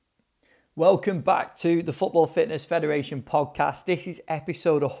Welcome back to the Football Fitness Federation podcast. This is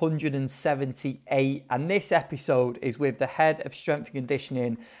episode 178, and this episode is with the head of strength and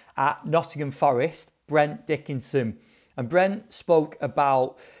conditioning at Nottingham Forest, Brent Dickinson. And Brent spoke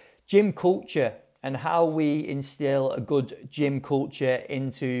about gym culture and how we instill a good gym culture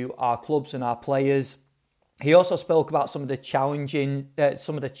into our clubs and our players. He also spoke about some of the challenges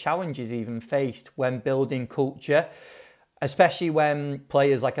even faced when building culture, especially when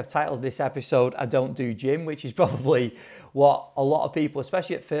players, like I've titled this episode, I don't do gym, which is probably what a lot of people,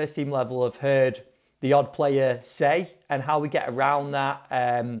 especially at first team level, have heard the odd player say, and how we get around that,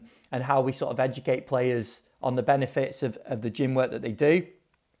 and how we sort of educate players on the benefits of the gym work that they do.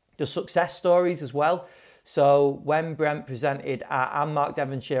 The success stories as well. So when Brent presented and Mark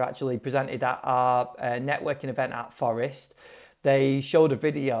Devonshire actually presented at our networking event at Forest, they showed a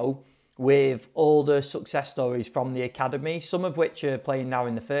video with all the success stories from the academy, some of which are playing now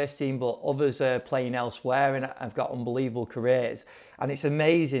in the first team, but others are playing elsewhere and have got unbelievable careers. And it's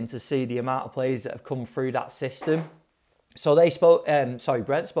amazing to see the amount of players that have come through that system. So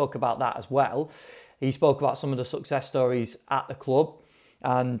Brent spoke about that as well. He spoke about some of the success stories at the club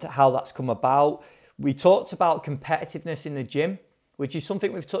and how that's come about. We talked about competitiveness in the gym, which is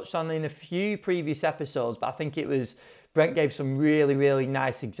something we've touched on in a few previous episodes, but I think Brent gave some really, really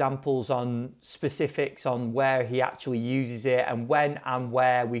nice examples on specifics on where he actually uses it and when and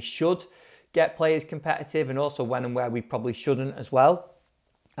where we should get players competitive, and also when and where we probably shouldn't as well.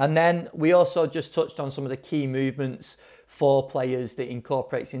 And then we also just touched on some of the key movements for players that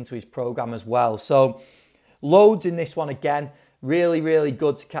incorporates into his program as well. So loads in this one again. Really, really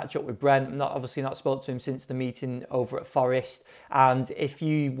good to catch up with Brent. Obviously not spoke to him since the meeting over at Forest. And if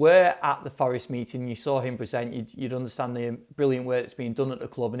you were at the Forest meeting, you saw him present, you'd understand the brilliant work that's being done at the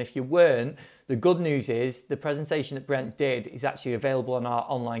club. And if you weren't, the good news is the presentation that Brent did is actually available on our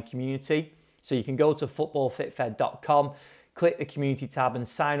online community. So you can go to footballfitfed.com, click the community tab and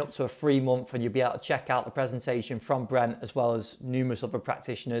sign up to a free month, and you'll be able to check out the presentation from Brent as well as numerous other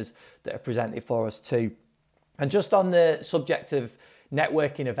practitioners that are presented for us too. And just on the subject of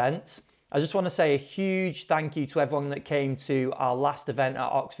networking events, I just want to say a huge thank you to everyone that came to our last event at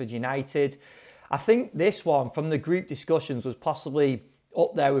Oxford United. I think this one, from the group discussions, was possibly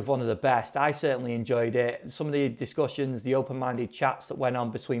up there with one of the best. I certainly enjoyed it. Some of the discussions, the open-minded chats that went on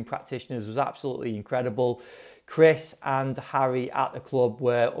between practitioners was absolutely incredible. Chris and Harry at the club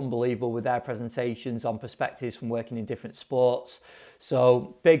were unbelievable with their presentations on perspectives from working in different sports.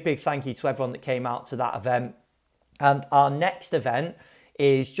 So big thank you to everyone that came out to that event. And our next event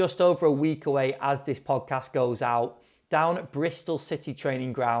is just over a week away as this podcast goes out, down at Bristol City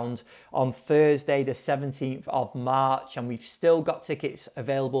Training Ground on Thursday, the 17th of March. And we've still got tickets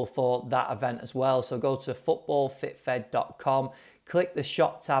available for that event as well. So go to footballfitfed.com, click the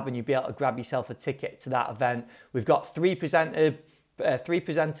shop tab, and you'll be able to grab yourself a ticket to that event. We've got three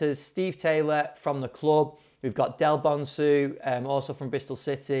presenters, Steve Taylor from the club. We've got Del Bonsu, also from Bristol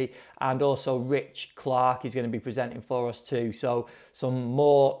City, and also Rich Clark is going to be presenting for us too. So some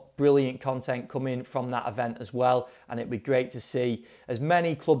more brilliant content coming from that event as well. And it'd be great to see as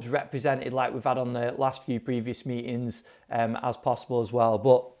many clubs represented like we've had on the last few previous meetings as possible as well.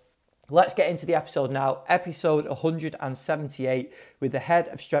 But let's get into the episode now. Episode 178 with the head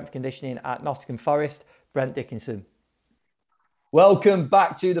of strength conditioning at Nottingham Forest, Brent Dickinson. Welcome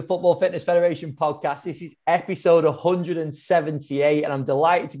back to the Football Fitness Federation podcast. This is episode 178, and I'm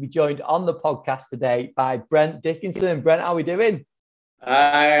delighted to be joined on the podcast today by Brent Dickinson. Brent, how are we doing?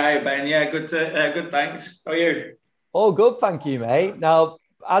 Hi, Ben. Yeah, good. Thanks. How are you? All good, thank you, mate. Now,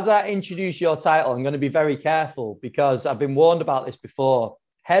 as I introduce your title, I'm going to be very careful because I've been warned about this before.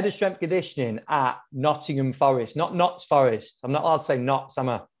 Head of strength conditioning at Nottingham Forest, not Notts Forest. I'm not allowed to say Notts, am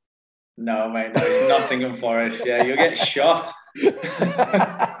I? No, mate. No, it's Nottingham Forest. Yeah, you'll get shot.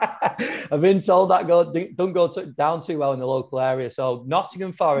 I've been told that don't go down too well in the local area. So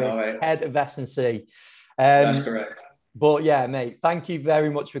Nottingham Forest, head of S&C. That's correct. But yeah, mate, thank you very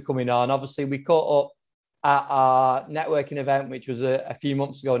much for coming on. Obviously, we caught up at our networking event, which was a few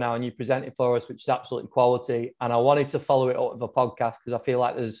months ago now, and you presented for us, which is absolutely quality. And I wanted to follow it up with a podcast because I feel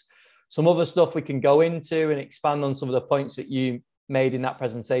like there's some other stuff we can go into and expand on some of the points that you made in that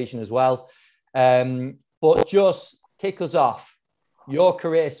presentation as well. But just kick us off, your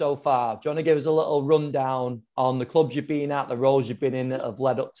career so far. Do you want to give us a little rundown on the clubs you've been at, the roles you've been in that have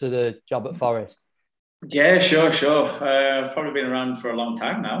led up to the job at Forest? Yeah, sure. I've probably been around for a long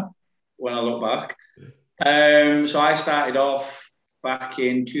time now when I look back. So I started off back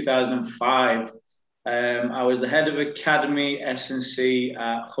in 2005. I was the head of Academy S&C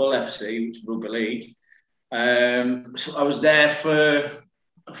at Hull FC, which is Rugby League. So I was there for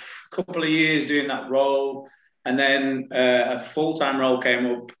couple of years doing that role, and then a full-time role came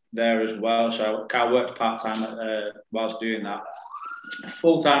up there as well. So I worked part-time whilst doing that. A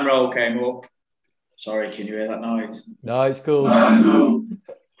full-time role came up. Sorry, can you hear that noise? No, it's cool.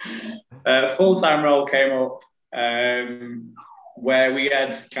 Full-time role came up where we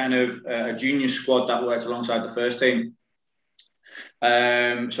had kind of a junior squad that worked alongside the first team.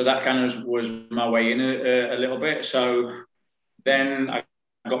 So that kind of was my way in a little bit. So then I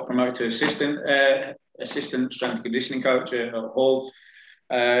got promoted to assistant strength and conditioning coach at Hull.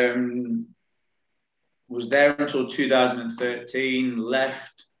 Was there until 2013,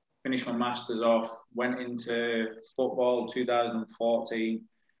 left, finished my masters off, went into football 2014,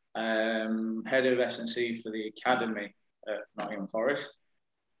 head of S&C for the academy at Nottingham Forest,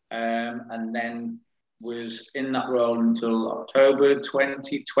 and then was in that role until October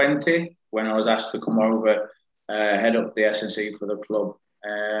 2020 when I was asked to come over, head up the S&C for the club,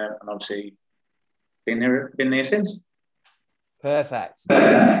 and obviously been there since. Perfect.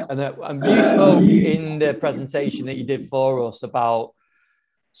 And you spoke in the presentation that you did for us about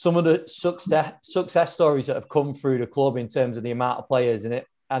some of the success stories that have come through the club in terms of the amount of players in it.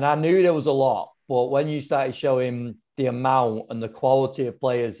 And I knew there was a lot, but when you started showing the amount and the quality of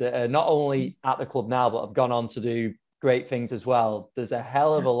players that are not only at the club now, but have gone on to do great things as well, there's a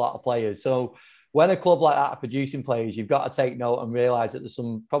hell of a lot of players. So when a club like that are producing players, you've got to take note and realise that there's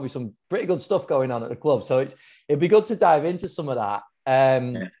probably some pretty good stuff going on at the club. So it'd be good to dive into some of that.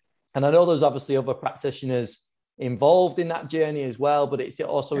 And I know there's obviously other practitioners involved in that journey as well, but it's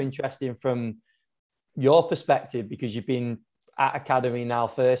also interesting from your perspective because you've been at academy now,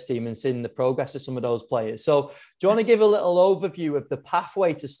 first team, and seen the progress of some of those players. So do you want to give a little overview of the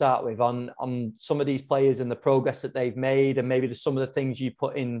pathway to start with on some of these players and the progress that they've made, and maybe some of the things you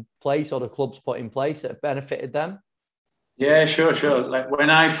put in place or the club's put in place that have benefited them? Yeah, sure. Like when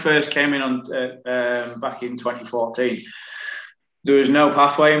I first came in on back in 2014, there was no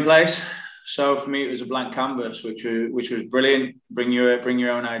pathway in place. So for me, it was a blank canvas, which was brilliant. Bring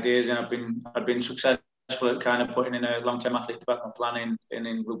your own ideas in. I've been successful at kind of putting in a long-term athlete development plan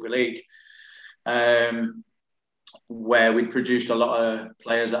in rugby league, where we produced a lot of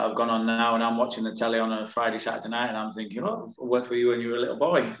players that have gone on now, and I'm watching the telly on a Friday, Saturday night, and I'm thinking, oh, I worked with you when you were a little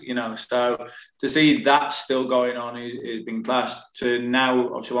boy, So to see that still going on is been class. To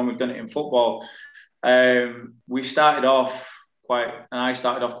now, obviously, when we've done it in football, we started off I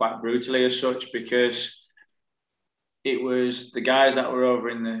started off quite brutally as such, because it was the guys that were over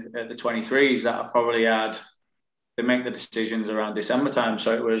in the 23s that I probably had to make the decisions around December time.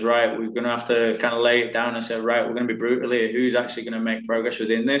 So it was, right, we're going to have to kind of lay it down and say, right, we're going to be brutal here. Who's actually going to make progress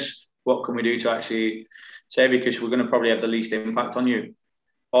within this? What can we do to actually save you? Because we're going to probably have the least impact on you.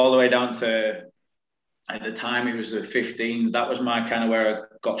 All the way down to, at the time, it was the 15s. That was my kind of where I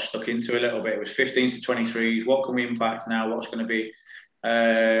got stuck into a little bit. It was 15s to 23s. What can we impact now? What's going to be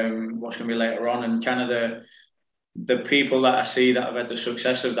later on? And kind of the people that I see that have had the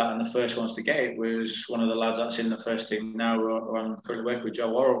success of that and the first ones to get it was one of the lads that's in the first team now, who I'm currently working with,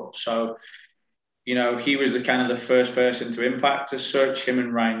 Joe Worrell. So, he was the kind of the first person to impact as such, him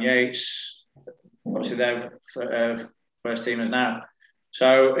and Ryan Yates. Obviously, they're first teamers now.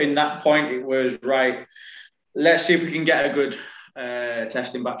 So in that point, it was, right, let's see if we can get a good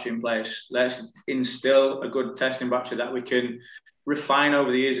testing battery in place. Let's instill a good testing battery that we can refine over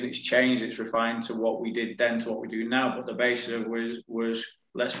the years, and it's changed. It's refined to what we did then to what we do now. But the basis of was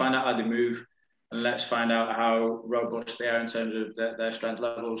let's find out how they move, and let's find out how robust they are in terms of their strength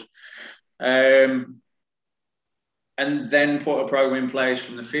levels. And then put a program in place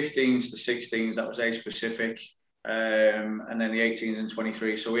from the 15s to 16s that was age specific. And then the 18s and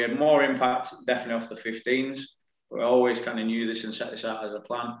 23s. So we had more impact definitely off the 15s. We always kind of knew this and set this out as a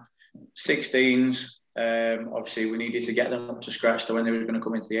plan. 16s, obviously we needed to get them up to scratch to when they were going to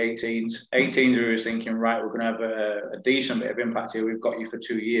come into the 18s. 18s, we were thinking, right, we're going to have a decent bit of impact here. We've got you for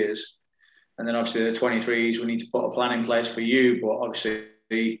 2 years. And then obviously the 23s, we need to put a plan in place for you. But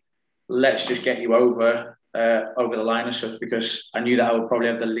obviously, let's just get you over the line as such, because I knew that I would probably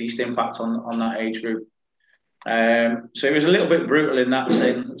have the least impact on that age group. So it was a little bit brutal in that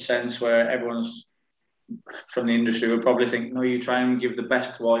sense, where everyone's from the industry would probably think, no, you try and give the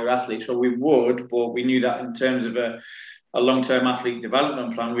best to all your athletes. Well, we would, but we knew that in terms of a long-term athlete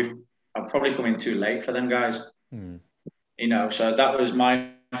development plan, I've probably come in too late for them guys. So that was my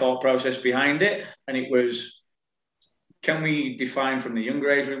thought process behind it. And it was, can we define from the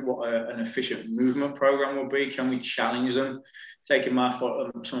younger age group what an efficient movement program would be? Can we challenge them? Taking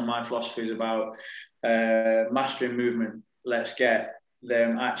some of my philosophies about mastering movement, let's get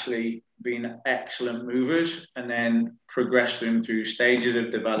them actually being excellent movers and then progress them through stages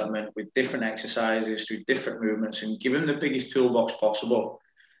of development with different exercises, through different movements, and give them the biggest toolbox possible.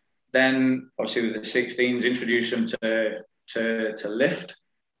 Then, obviously, with the 16s, introduce them to lift,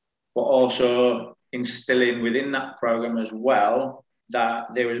 but also instilling within that program as well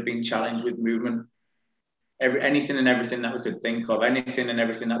that they was being challenged with movement. Anything and everything that we could think of, anything and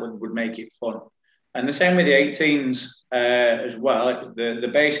everything that would make it fun. And the same with the 18s as well. The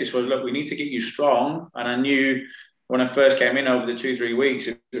basis was, look, we need to get you strong. And I knew when I first came in over the 2-3 weeks,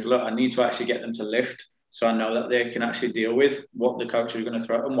 it was, look, I need to actually get them to lift. So I know that they can actually deal with what the coach is going to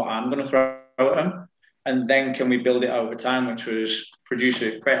throw at them, what I'm going to throw at them. And then can we build it over time, which was create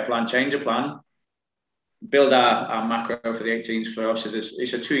a plan, change a plan, build our macro for the 18s for us.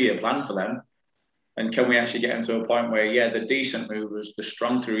 It's a 2-year plan for them. And can we actually get them to a point where, yeah, the decent movers, the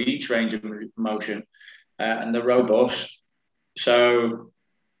strong through each range of motion, and the robust. So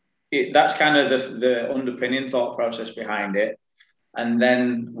that's kind of the underpinning thought process behind it. And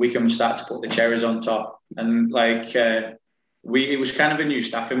then we can start to put the cherries on top. And like, it was kind of a new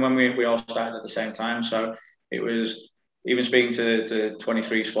staffing when we all started at the same time. So it was, even speaking to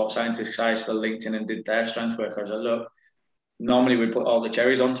 23 sports scientists, I still linked in and did their strength work. I was like, look, normally we put all the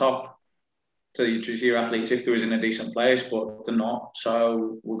cherries on top to your athletes if they was in a decent place, but they're not.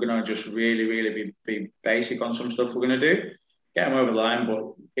 So we're going to just really, really be basic on some stuff we're going to do, get them over the line.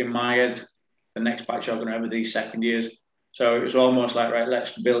 But in my head, the next batch are going to have these second years. So it was almost like, right,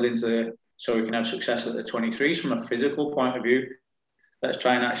 let's build so we can have success at the 23s from a physical point of view. Let's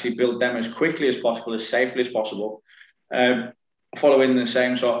try and actually build them as quickly as possible, as safely as possible, following the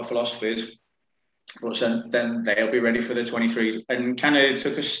same sort of philosophies. But then they'll be ready for the 23s, and kind of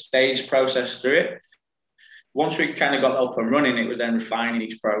took a staged process through it. Once we kind of got up and running, it was then refining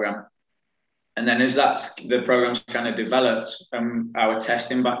each program. And then as the programs kind of developed, our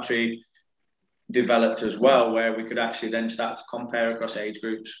testing battery developed as well, where we could actually then start to compare across age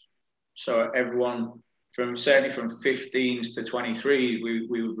groups. So everyone certainly from 15s to 23s, we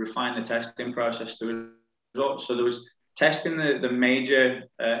would refine the testing process to results. So there was testing the major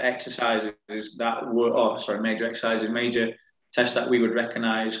exercises major tests that we would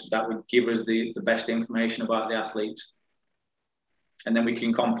recognise that would give us the best information about the athletes. And then we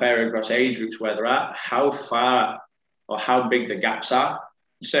can compare across age groups where they're at, how far or how big the gaps are.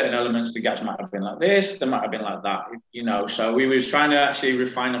 Certain elements, the gaps might have been like this, they might have been like that, So we was trying to actually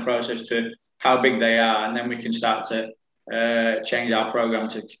refine the process to how big they are, and then we can start to change our program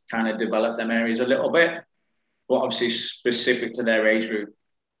to kind of develop them areas a little bit, but obviously specific to their age group.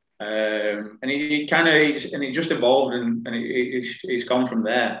 And it just evolved, and it's gone from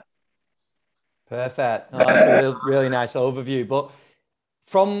there. Perfect. No, that's a really nice overview. But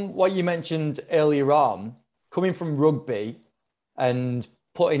from what you mentioned earlier on, coming from rugby and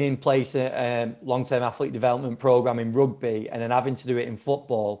putting in place a long-term athlete development program in rugby and then having to do it in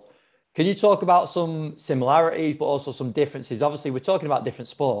football, can you talk about some similarities but also some differences? Obviously, we're talking about different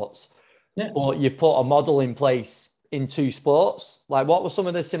sports, but you've put a model in place in two sports. Like, what were some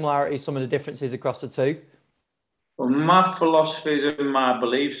of the similarities, some of the differences across the two? Well, my philosophies and my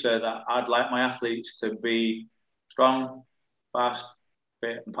beliefs are that I'd like my athletes to be strong, fast,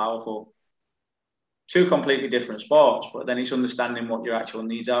 fit, and powerful. Two completely different sports, but then it's understanding what your actual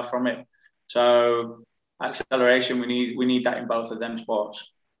needs are from it. So acceleration, we need that in both of them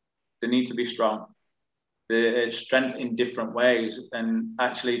sports. They need to be strong. The strength in different ways, and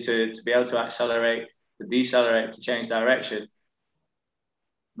actually to be able to accelerate, to decelerate, to change direction.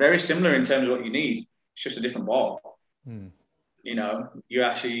 Very similar in terms of what you need. It's just a different ball. You're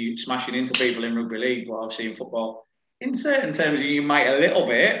actually smashing into people in rugby league, but obviously in football, in certain terms, you might a little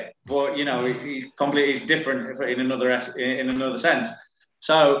bit, but it's different in another sense.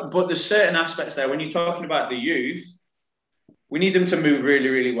 So, but there's certain aspects there. When you're talking about the youth, we need them to move really,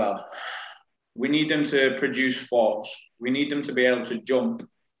 really well. We need them to produce force. We need them to be able to jump.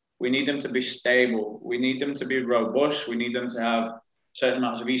 We need them to be stable. We need them to be robust. We need them to have certain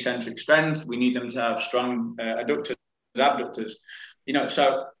amounts of eccentric strength. We need them to have strong adductors, abductors.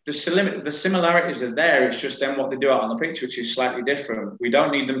 So the similarities are there. It's just then what they do out on the pitch, which is slightly different. We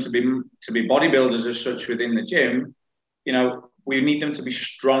don't need them to be bodybuilders as such within the gym. We need them to be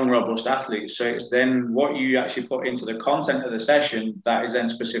strong, robust athletes. So it's then what you actually put into the content of the session that is then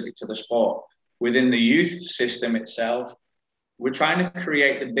specific to the sport. Within the youth system itself, we're trying to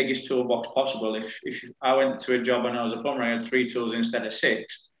create the biggest toolbox possible. If I went to a job and I was a plumber, I had 3 tools instead of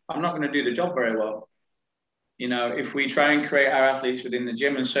 6, I'm not going to do the job very well. If we try and create our athletes within the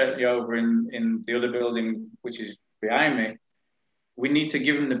gym, and certainly over in the other building, which is behind me, we need to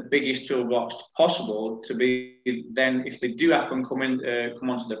give them the biggest toolbox possible to be then, if they do happen come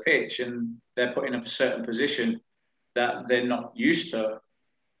onto the pitch and they're put in a certain position that they're not used to,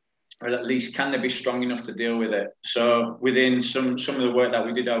 or at least can they be strong enough to deal with it? So within some of the work that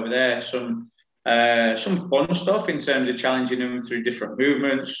we did over there, some fun stuff in terms of challenging them through different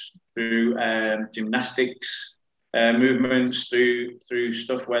movements, through gymnastics movements, through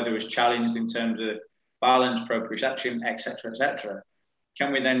stuff where there was challenged in terms of balance, proprioception, etc., etc.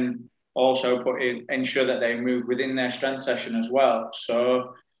 Can we then also ensure that they move within their strength session as well?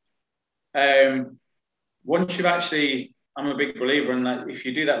 So once you've actually, I'm a big believer in that. If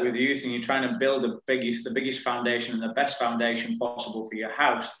you do that with youth and you're trying to build the biggest foundation and the best foundation possible for your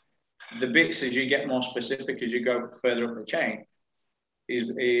house, the bits as you get more specific as you go further up the chain is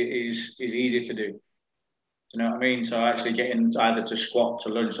easier to do. You know what I mean? So actually getting either to squat, to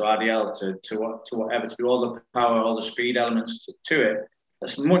lunge, to RDL, to whatever, to do all the power, all the speed elements to it.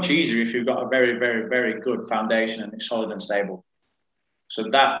 That's much easier if you've got a very, very, very good foundation and it's solid and stable. So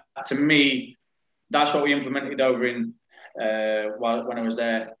that, to me, that's what we implemented over in when I was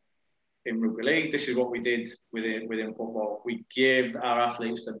there in rugby league. This is what we did within football. We give our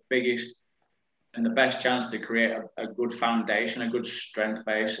athletes the biggest and the best chance to create a good foundation, a good strength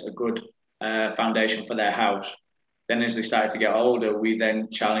base, a good foundation for their house. Then as they started to get older, we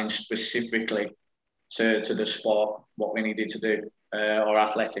then challenged specifically to the sport what we needed to do, or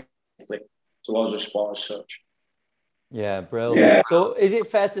athletically towards the sport as such. Yeah, brilliant. Yeah. So is it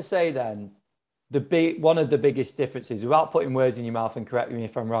fair to say then one of the biggest differences, without putting words in your mouth and correct me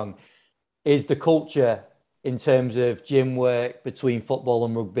if I'm wrong, is the culture in terms of gym work between football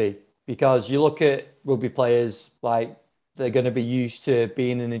and rugby? Because you look at rugby players, like they're going to be used to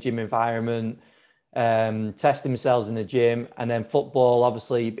being in a gym environment, testing themselves in the gym, and then football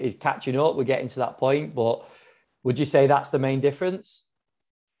obviously is catching up. We're getting to that point, but would you say that's the main difference?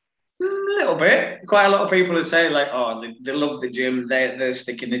 A little bit. Quite a lot of people would say like, oh, they love the gym. They're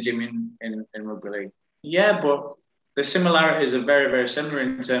sticking the gym in rugby league. Yeah, but the similarities are very, very similar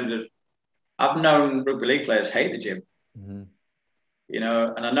in terms of, I've known rugby league players hate the gym. Mm-hmm. You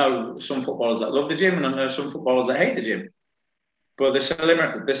know, and I know some footballers that love the gym, and I know some footballers that hate the gym. But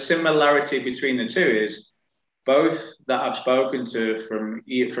the similarity between the two is both that I've spoken to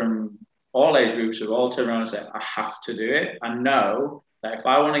from all age groups have all turned around and said, I have to do it. I know that if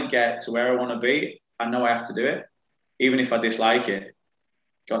I want to get to where I want to be, I know I have to do it, even if I dislike it.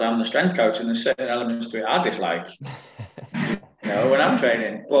 God, I'm the strength coach, and there's certain elements to it I dislike, when I'm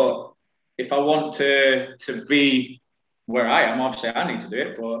training. But if I want to be where I am, obviously I need to do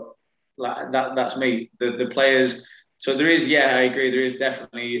it. But like that's me. The players. So there is, yeah, I agree. There is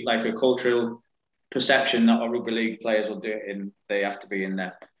definitely like a cultural perception that our rugby league players will do it, and they have to be in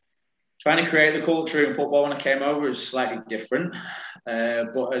there. Trying to create the culture in football when I came over is slightly different,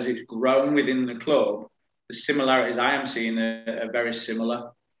 but as it's grown within the club, the similarities I am seeing are very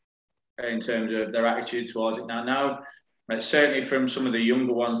similar in terms of their attitude towards it. Now, certainly from some of the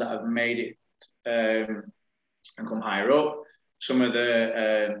younger ones that have made it and come higher up, some of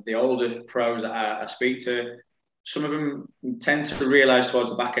the older pros that I speak to, some of them tend to realise towards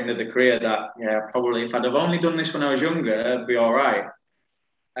the back end of the career that, yeah, probably if I'd have only done this when I was younger, it'd be all right.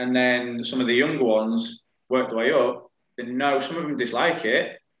 And then some of the younger ones work their way up. They know some of them dislike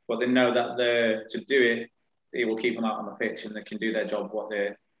it, but they know that to do it, it will keep them out on the pitch and they can do their job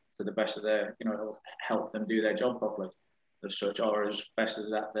to the best of their, it'll help them do their job properly as such, or as best as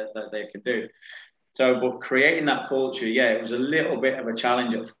that they can do. So, but creating that culture, yeah, it was a little bit of a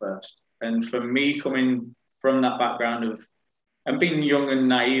challenge at first. And for me, coming from that background and being young and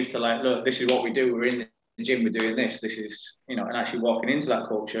naive to like, look, this is what we do. We're in the gym, we're doing this. This is, and actually walking into that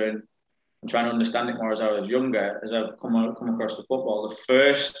culture and trying to understand it more as I was younger, as I've come across the football. The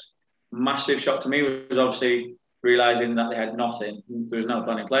first massive shock to me was obviously realising that they had nothing. There was no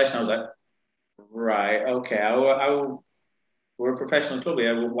plan in place. And I was like, right, okay, we're a professional club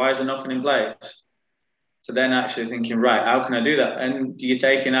here. Why is there nothing in place? So then actually thinking, right, how can I do that? And you're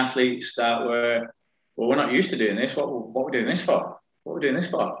taking athletes that were, well, we're not used to doing this. What are we doing this for? What are we doing this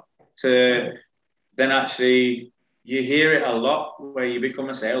for? To then actually, you hear it a lot where you become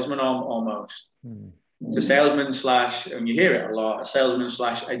a salesman almost. It's a salesman / and you hear it a lot, a salesman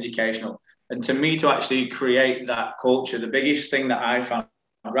 / educational. And to me, to actually create that culture, the biggest thing that I found,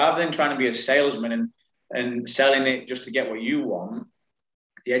 rather than trying to be a salesman and selling it just to get what you want,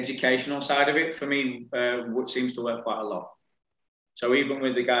 the educational side of it for me seems to work quite a lot. So even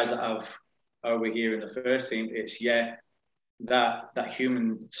with the guys that I've over here in the first team, it's that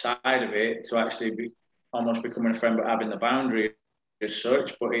human side of it to actually be almost becoming a friend, but having the boundary as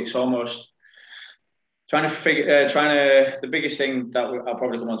such. But it's almost the biggest thing that I'll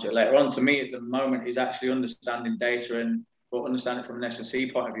probably come on to it later on, to me at the moment, is actually understanding data but understand it from an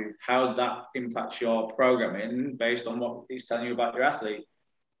S&C point of view, how that impacts your programming based on what it's telling you about your athlete,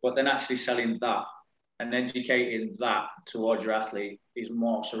 but then actually selling that and educating that towards your athlete is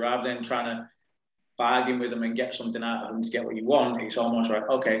more. So rather than trying to bargain with them and get something out of them to get what you want, it's almost like,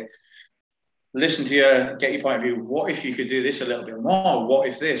 okay, listen to get your point of view. What if you could do this a little bit more? What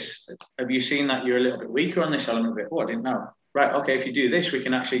if this? Have you seen that you're a little bit weaker on this element of it? Oh, I didn't know. Right, okay, if you do this, we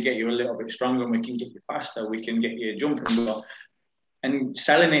can actually get you a little bit stronger and we can get you faster. We can get you jumping. And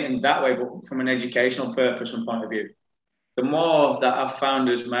selling it in that way, but from an educational purpose and point of view. The more that I've found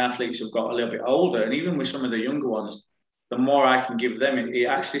as my athletes have got a little bit older, and even with some of the younger ones, the more I can give them, it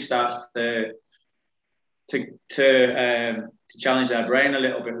actually starts to challenge their brain a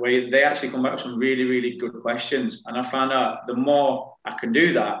little bit, where they actually come back with some really, really good questions. And I found out the more I can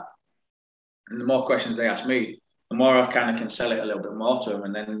do that, and the more questions they ask me, the more I kind of can sell it a little bit more to them,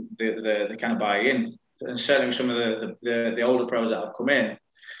 and then they kind of buy in. And certainly some of the older pros that have come in,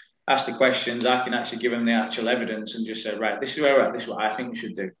 ask the questions, I can actually give them the actual evidence and just say, right, this is where we're at, this is what I think we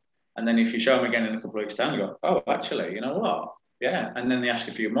should do. And then if you show them again in a couple of weeks' time, you go, oh, actually, you know what? Yeah. And then they ask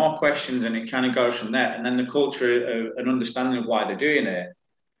a few more questions and it kind of goes from there. And then the culture and understanding of why they're doing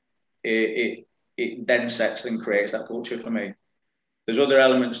it then sets and creates that culture for me. There's other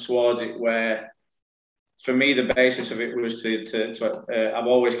elements towards it where, for me, the basis of it was I've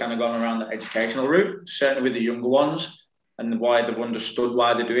always kind of gone around the educational route, certainly with the younger ones, and why they've understood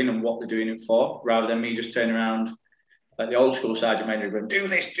why they're doing and what they're doing it for, rather than me just turning around like the old school Sergeant Major going, do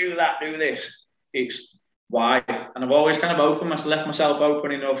this, do that, do this. It's why. And I've always kind of left myself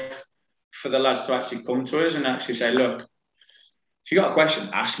open enough for the lads to actually come to us and actually say, look, if you got a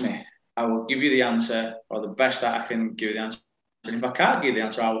question, ask me. I will give you the answer, or the best that I can give you the answer. And if I can't give you the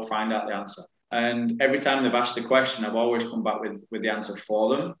answer, I will find out the answer. And every time they've asked the question, I've always come back with the answer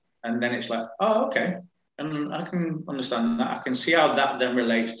for them. And then it's like, oh, okay. And I can understand that. I can see how that then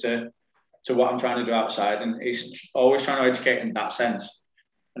relates to what I'm trying to do outside. And it's always trying to educate in that sense.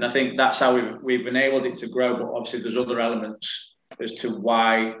 And I think that's how we've enabled it to grow. But obviously there's other elements as to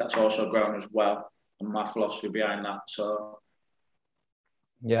why that's also grown as well, and my philosophy behind that. So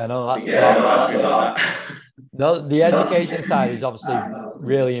yeah, no, that's no, the education side is obviously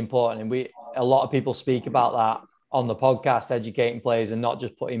really important, and a lot of people speak about that on the podcast, educating players and not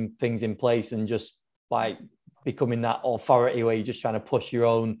just putting things in place and just like becoming that authority where you're just trying to push your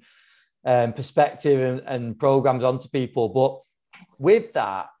own perspective and programs onto people. But with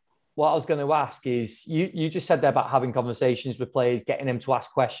that, what I was going to ask is, you just said there about having conversations with players, getting them to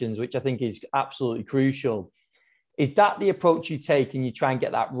ask questions, which I think is absolutely crucial. Is that the approach you take and you try and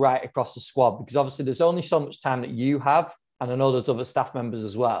get that right across the squad? Because obviously there's only so much time that you have, and I know there's other staff members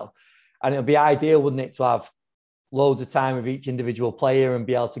as well. And it would be ideal, wouldn't it, to have loads of time with each individual player and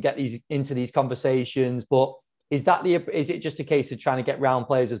be able to get into these conversations. But is it just a case of trying to get round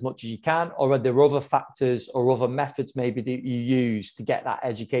players as much as you can, or are there other factors or other methods maybe that you use to get that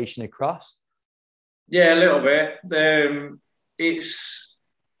education across? Yeah, a little bit.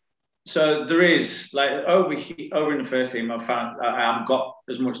 So there is, like, over in the first team, I've found I've got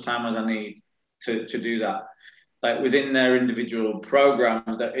as much time as I need to do that. Like within their individual program,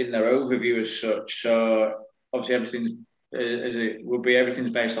 that in their overview as such. So obviously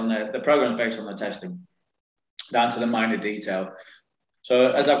everything's based on the program's based on the testing, down to the minor detail.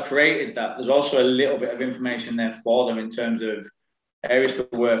 So as I've created that, there's also a little bit of information there for them in terms of areas to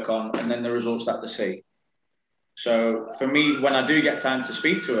work on, and then the results that they see. So for me, when I do get time to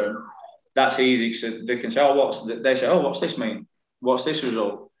speak to them, that's easy. So they can say, what's this mean? What's this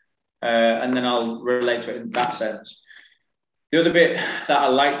result? And then I'll relate to it in that sense. The other bit that I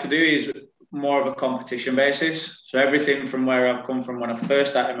like to do is more of a competition basis. So everything from where I've come from when I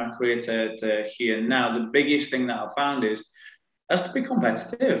first started my career to here now, the biggest thing that I've found is that's to be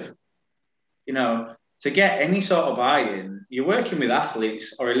competitive. You know, to get any sort of buy-in, you're working with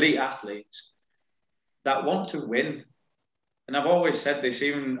athletes or elite athletes that want to win. And I've always said this,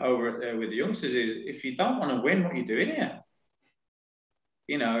 even over with the youngsters, is if you don't want to win, what are you doing here?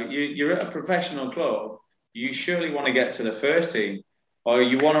 You know, you're at a professional club, you surely want to get to the first team, or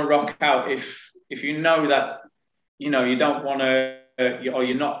you want to rock out if you know that, you know, you don't want to, or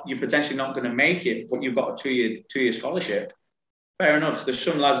you're potentially not going to make it, but you've got a two-year scholarship. Fair enough. There's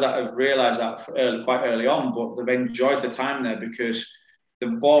some lads that have realised that quite early on, but they've enjoyed the time there because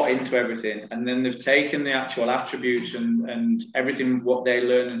they've bought into everything, and then they've taken the actual attributes and everything what they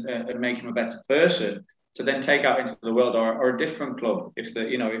learn and make them a better person to then take out into the world or a different club if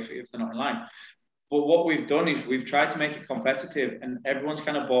they're not in line. But what we've done is we've tried to make it competitive, and everyone's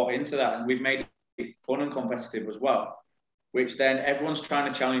kind of bought into that, and we've made it fun and competitive as well, which then everyone's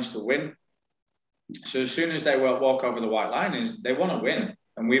trying to challenge to win. So as soon as they walk over the white line, they want to win.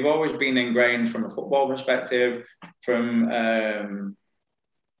 And we've always been ingrained from a football perspective, from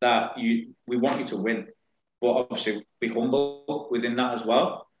we want you to win, but obviously be humble within that as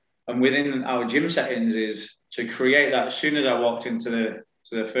well. And within our gym settings is to create that. As soon as I walked into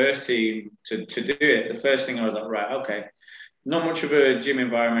the first team to do it, the first thing I was like, right, okay, not much of a gym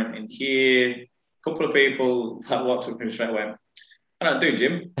environment in here. A couple of people that walked up to me straight away, I don't do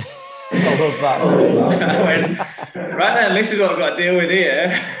gym. I love that. I went, right then, this is what I've got to deal with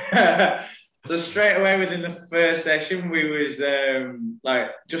here. So straight away within the first session, we was like,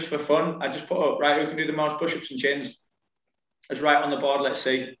 just for fun, I just put up, right, who can do the most push-ups and chins? It's right on the board, let's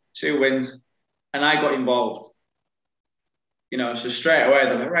see who wins. And I got involved. You know, so straight away,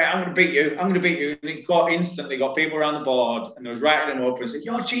 they're like, right, I'm going to beat you. And it instantly got people around the board and they was writing them up and said,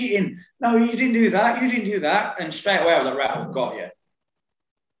 you're cheating. No, you didn't do that. You didn't do that. And straight away, I was like, right, I've got you.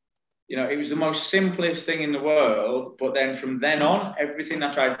 You know, it was the most simplest thing in the world. But then from then on, everything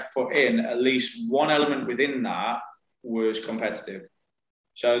I tried to put in, at least one element within that was competitive.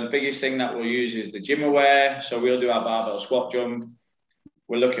 So the biggest thing that we'll use is the gym aware. So we'll do our barbell squat jump.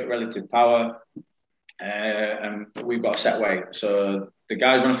 We'll look at relative power. And we've got a set weight. So the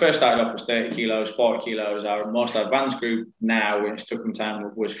guys, when I first started off, was 30 kilos, 40 kilos. Our most advanced group now, which took them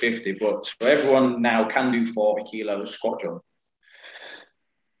time, was 50. But so everyone now can do 40 kilos squat jump.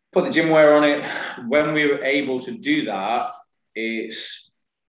 Put the gym wear on it. When we were able to do that, it's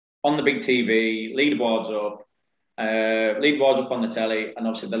on the big TV, leaderboards up on the telly, and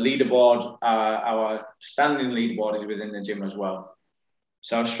obviously the leaderboard, our standing leaderboard is within the gym as well.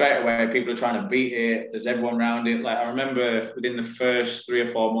 So straight away, people are trying to beat it. There's everyone around it. Like I remember within the first 3 or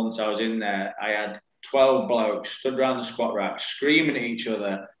 4 months I was in there, I had 12 blokes stood around the squat rack screaming at each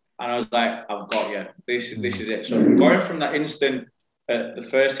other. And I was like, I've got you. This is it. So from going from that instant at the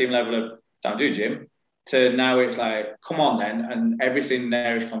first team level of don't do gym to now it's like, come on then. And everything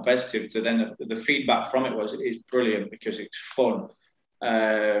there is competitive to then the feedback from it is brilliant because it's fun.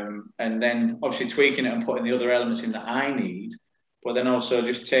 And then obviously tweaking it and putting the other elements in that I need. But then also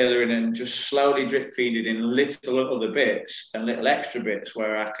just tailoring and just slowly drip feeding in little other bits and little extra bits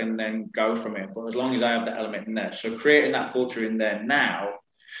where I can then go from it. But as long as I have that element in there. So creating that culture in there now,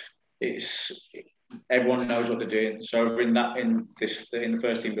 everyone knows what they're doing. So we're in the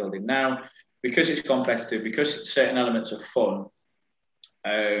first team building now, because it's competitive, because it's certain elements of fun,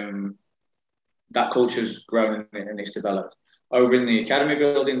 that culture's grown and it's developed. Over in the academy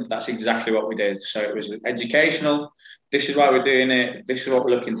building, that's exactly what we did. So it was educational. This is why we're doing it. This is what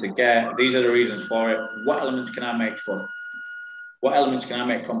we're looking to get. These are the reasons for it. What elements can I make fun? What elements can I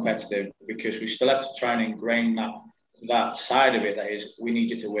make competitive? Because we still have to try and ingrain that side of it. That is, we need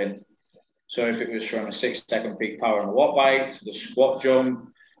you to win. So if it was from a 6-second peak power on a watt bike to the squat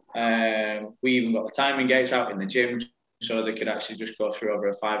jump, we even got the timing gates out in the gym so they could actually just go through over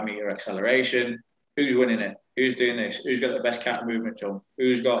a 5-meter acceleration. Who's winning it? Who's doing this? Who's got the best counter movement jump?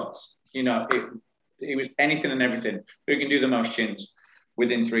 Who's got, it was anything and everything. Who can do the most chins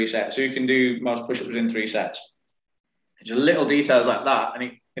within 3 sets? Who can do most push-ups within 3 sets? Just little details like that.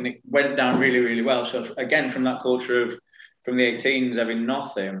 And it went down really, really well. So again, from that culture from the 18s having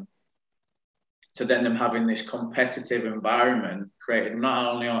nothing to then them having this competitive environment created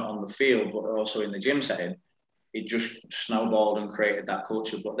not only on the field, but also in the gym setting, it just snowballed and created that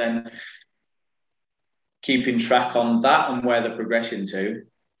culture. But then keeping track on that and where they're progressing to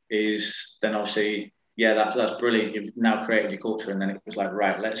is then obviously, yeah, that's brilliant. You've now created your culture. And then it was like,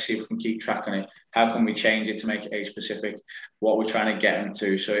 right, let's see if we can keep track on it. How can we change it to make it age specific? What we're trying to get them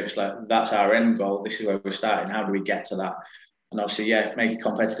to. So it's like, that's our end goal. This is where we're starting. How do we get to that? And obviously, yeah, make it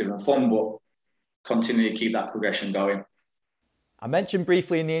competitive and fun, but continue to keep that progression going. I mentioned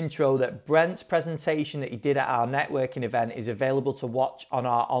briefly in the intro that Brent's presentation that he did at our networking event is available to watch on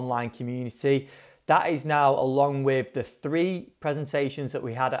our online community. That is now along with the 3 presentations that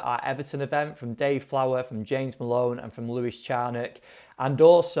we had at our Everton event from Dave Flower, from James Malone and from Lewis Charnock, and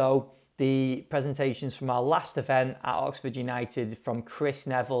also the presentations from our last event at Oxford United from Chris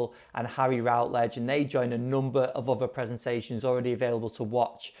Neville and Harry Routledge, and they joined a number of other presentations already available to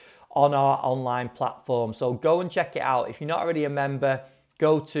watch on our online platform. So go and check it out. If you're not already a member,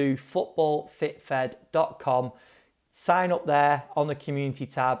 go to footballfitfed.com, sign up there on the community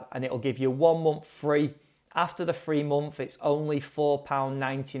tab, and it'll give you 1 month free. After the free month, it's only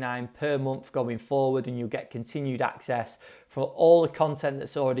 £4.99 per month going forward, and you'll get continued access for all the content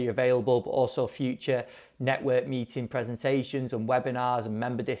that's already available, but also future network meeting presentations and webinars and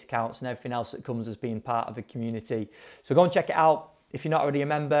member discounts and everything else that comes as being part of the community. So go and check it out. If you're not already a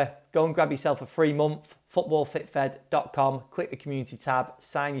member, go and grab yourself a free month, footballfitfed.com, click the community tab,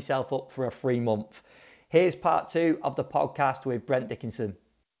 sign yourself up for a free month. Here's part 2 of the podcast with Brent Dickinson.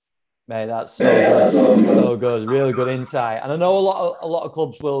 Mate, that's so good. So good. Really good insight. And I know a lot of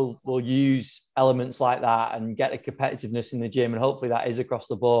clubs will use elements like that and get the competitiveness in the gym, and hopefully that is across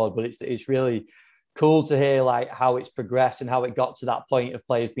the board. But it's really cool to hear like how it's progressed and how it got to that point of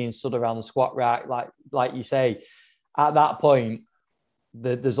players being stood around the squat rack. Like you say, at that point,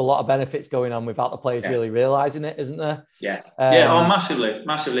 there's a lot of benefits going on without the players really realising it, isn't there? Yeah.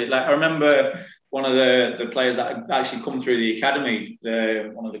 Massively. Like I remember one of the players that had actually come through the academy,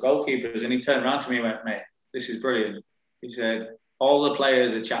 one of the goalkeepers, and he turned around to me and went, "Mate, this is brilliant." He said, "All the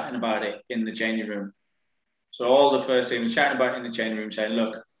players are chatting about it in the changing room." So all the first team was chatting about it in the changing room, saying,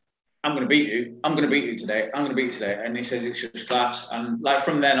 "Look, I'm going to beat you. I'm going to beat you today. I'm going to beat you today." And he says, "It's just class." And like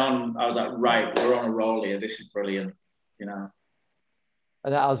from then on, I was like, "Right, we're on a roll here. This is brilliant," you know.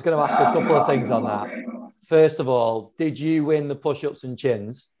 And I was going to ask a couple of things on that. First of all, did you win the push-ups and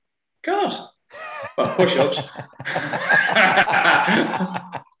chins? Of course. Well, push-ups.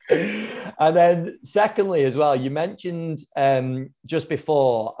 And then secondly as well, you mentioned just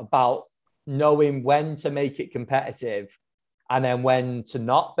before about knowing when to make it competitive and then when to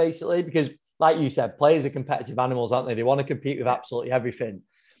not, basically, because like you said, players are competitive animals, aren't they? They want to compete with absolutely everything.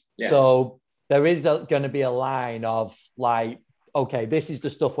 Yeah. So there is going to be a line of like, okay, this is the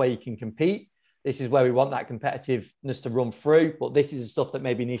stuff where you can compete. This is where we want that competitiveness to run through, but this is the stuff that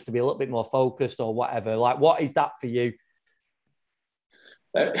maybe needs to be a little bit more focused or whatever. Like, what is that for you?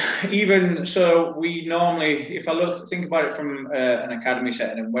 Even so, we normally, if I think about it from an academy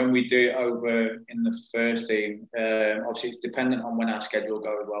setting, and when we do it over in the first team, obviously it's dependent on when our schedule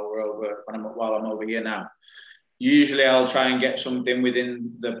goes while I'm over here now. Usually I'll try and get something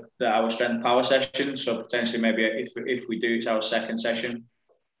within our strength power session. So potentially maybe if we do, it's our second session.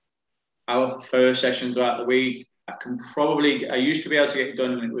 Our first session throughout the week, I used to be able to get it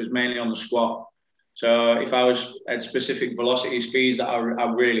done, and it was mainly on the squat. So if I was at specific velocity speeds that I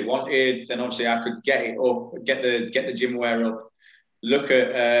really wanted, then obviously I could get it up, get the gym wear up, look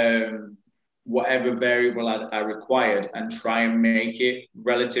at whatever variable I required and try and make it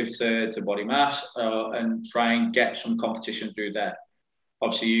relative to body mass and try and get some competition through there.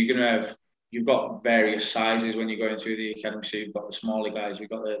 Obviously, you've got various sizes when you're going through the academy. So you've got the smaller guys, you've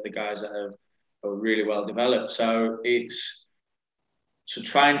got the guys that are really well developed. So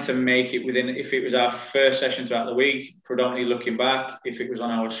trying to make it within, if it was our first session throughout the week, predominantly looking back, if it was on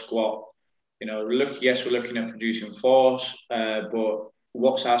our squat, yes, we're looking at producing force, but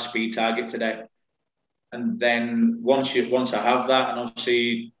what's our speed target today? And then once I have that, and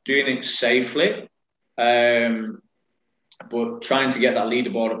obviously doing it safely, but trying to get that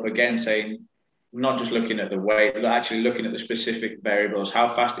leaderboard up again, saying, not just looking at the weight, but actually looking at the specific variables, how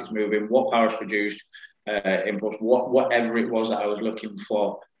fast it's moving, what power is produced, inputs, whatever it was that I was looking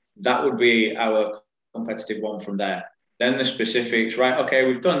for. That would be our competitive one from there. Then the specifics, right? Okay,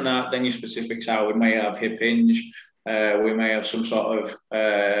 we've done that. Then your specifics are, we may have hip hinge, we may have some sort of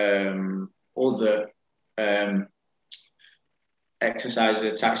other exercises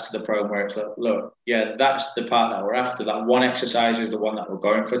attached to the program where it's like, look, yeah, that's the part that we're after. That one exercise is the one that we're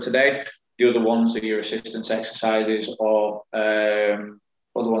going for today. The other ones are your assistance exercises or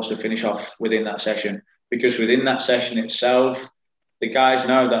other ones to finish off within that session. Because within that session itself, the guys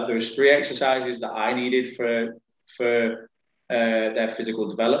know that there's 3 exercises that I needed for their physical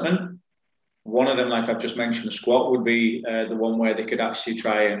development. One of them, like I've just mentioned, the squat would be the one where they could actually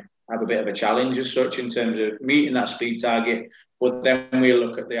try and have a bit of a challenge as such in terms of meeting that speed target. But then we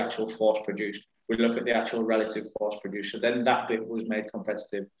look at the actual force produced. We look at the actual relative force produced. So then that bit was made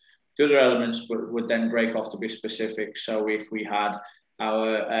competitive. The other elements would then break off to be specific. So if we had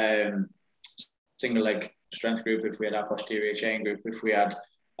our single leg strength group, if we had our posterior chain group, if we had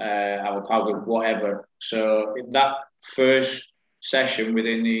our power group, whatever. So in that first session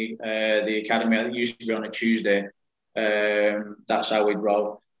within the academy, it used to be on a Tuesday. That's how we'd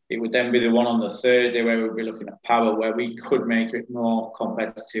roll. It would then be the one on the Thursday where we'd be looking at power, where we could make it more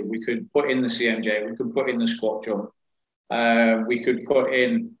competitive. We could put in the CMJ, we could put in the squat jump, we could put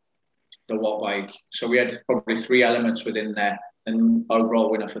in the watt bike. So we had probably 3 elements within there, and overall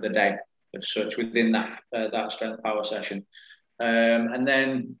winner for the day as such within that strength power session. And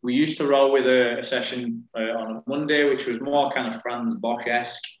then we used to roll with a session on a Monday, which was more kind of Franz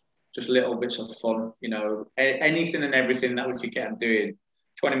Bosch-esque, just little bits of fun, anything and everything that we could get them doing.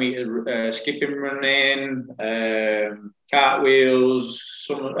 20-meter skipping, running, cartwheels,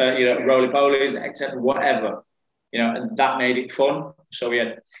 some roly polies, etc., whatever, and that made it fun. So we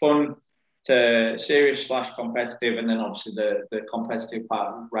had fun to serious / competitive, and then obviously the competitive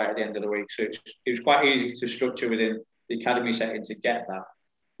part right at the end of the week. So it was quite easy to structure within the academy setting to get that,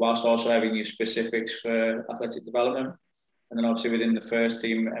 whilst also having your specifics for athletic development. And then obviously within the first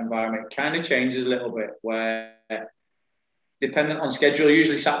team environment, kind of changes a little bit where, dependent on schedule,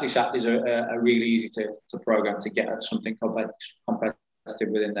 usually Saturdays are really easy to program to get at something competitive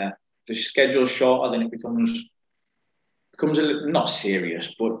within there. If the schedule's shorter, then it becomes a little, not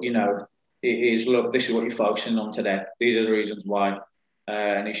serious, but it is, look, this is what you're focusing on today. These are the reasons why.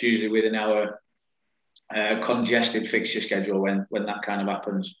 And it's usually within our congested fixture schedule when that kind of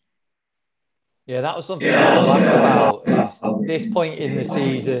happens. Yeah, that was something I was going to ask about, is this point in the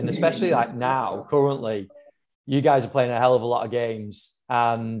season, especially like now, currently, you guys are playing a hell of a lot of games.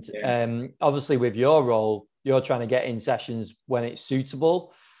 And obviously with your role, you're trying to get in sessions when it's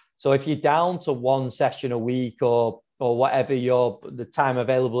suitable. So if you're down to one session a week or whatever the time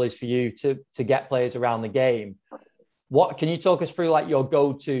available is for you to get players around the game, what can you talk us through, like your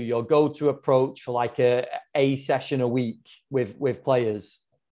go-to approach for like a session a week with players?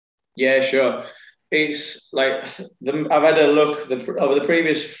 Yeah, sure. It's like I've had a look over the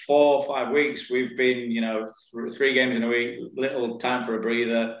previous 4 or 5 weeks. We've been, 3 games in a week, little time for a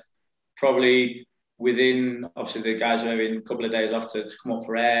breather. Probably within, obviously, the guys are having a couple of days off to come up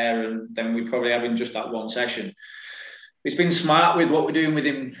for air, and then we're probably having just that one session. It's been smart with what we're doing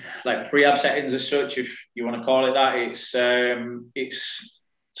within like pre-ab settings as such, if you want to call it that. It's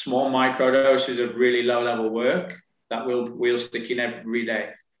small micro doses of really low level work that we'll stick in every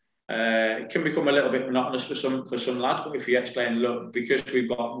day. It can become a little bit monotonous for some lads, but if you explain, look, because we've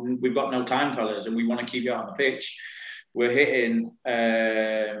got no time, fellas, and we want to keep you out on the pitch, we're hitting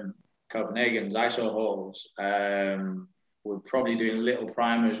Copenhagen's ISO halls. We're probably doing little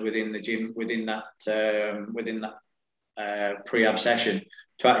primers within the gym within that pre-ab session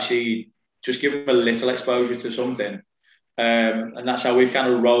to actually just give them a little exposure to something. And that's how we've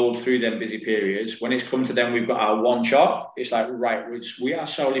kind of rolled through them busy periods. When it's come to them, we've got our one shot. It's like, right, we are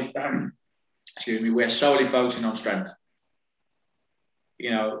solely, we're solely focusing on strength.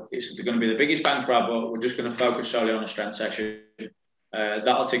 It's going to be the biggest bang for our buck. We're just going to focus solely on a strength session.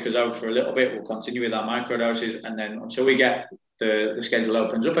 That'll take us out for a little bit. We'll continue with our microdoses, and then until we get the schedule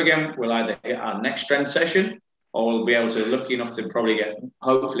opens up again, we'll either hit our next strength session, or we'll be able to, lucky enough to probably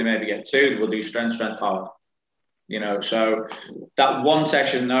hopefully maybe get 2. We'll do strength, power. So that one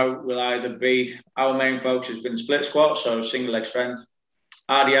session now will either be, our main focus has been split squat, so single leg strength,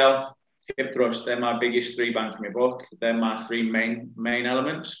 RDL, hip thrust. They're my biggest 3 bang from your buck. They're my 3 main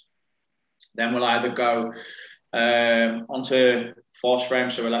elements. Then we'll either go onto force frame,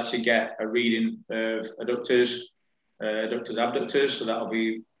 so we'll actually get a reading of adductors, abductors. So that'll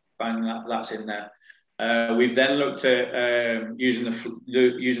be bang, that's in there. We've then looked at using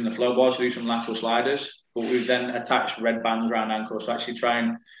the flow board to do some lateral sliders, but we've then attached red bands around ankles to actually try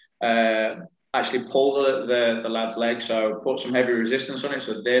and actually pull the lad's leg, so put some heavy resistance on it,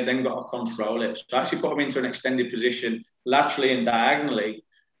 so they've then got to control it. So actually put them into an extended position laterally and diagonally,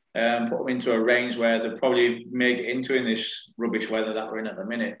 put them into a range where they'll probably make it into in this rubbish weather that we're in at the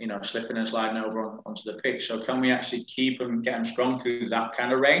minute, slipping and sliding over onto the pitch. So can we actually keep them, get them strong through that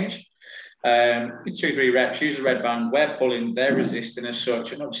kind of range? 2-3 reps, use the red band, we're pulling, they're resisting as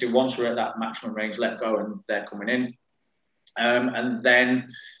such, and obviously once we're at that maximum range, let go and they're coming in. And then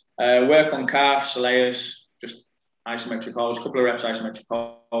work on calf, soleus, just isometric holds, a couple of reps isometric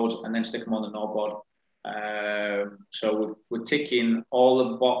holds, and then stick them on the null board. So we're ticking all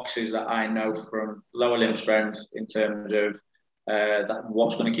the boxes that I know from lower limb strength in terms of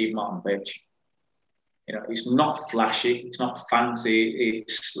what's going to keep them on the pitch. It's not flashy, it's not fancy.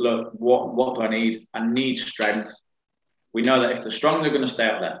 It's, look, what do I need? I need strength. We know that if they're strong, they're going to stay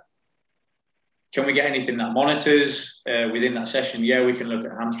up there. Can we get anything that monitors within that session? Yeah, we can look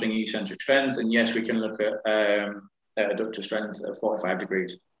at hamstring eccentric strength, and yes, we can look at adductor strength at 45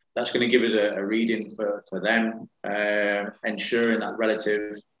 degrees. That's going to give us a reading for them, ensuring that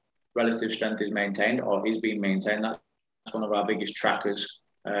relative strength is maintained or is being maintained. That's one of our biggest trackers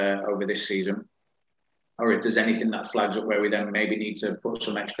over this season. Or if there's anything that flags up where we then maybe need to put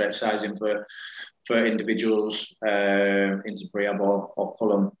some extra exercise in for individuals into pre-ab or pull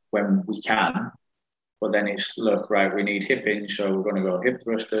them when we can. But then it's, look, right, we need hip hinge, so we're going to go hip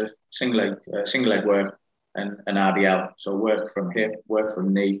thruster, single leg work, and RDL. So work from hip, work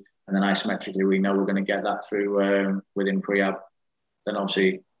from knee, and then isometrically we know we're going to get that through within pre-ab. Then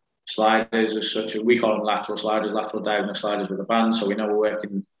obviously sliders as such, we call them lateral sliders, lateral diagonal sliders with a band, so we know we're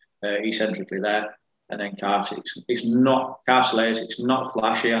working eccentrically there. And then calves, it's not calf layers, it's not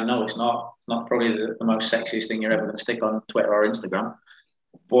flashy. I know it's not probably the most sexiest thing you're ever going to stick on Twitter or Instagram.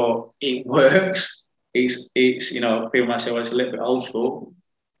 but it works. It's people might say, well, it's a little bit old school.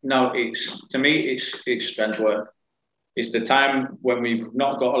 No, to me it's strength work. It's the time when we've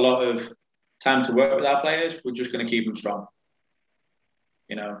not got a lot of time to work with our players. We're just going to keep them strong.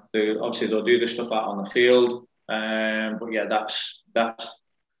 Obviously they'll do the stuff out on the field, but yeah, that's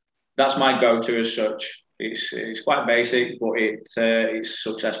my go-to as such. It's quite basic, but it's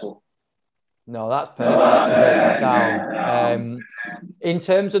successful. No, that's perfect to break that down. In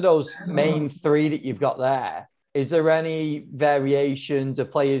terms of those main three that you've got there, is there any variation? Do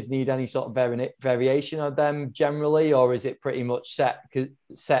players need any sort of variation of them generally, or is it pretty much set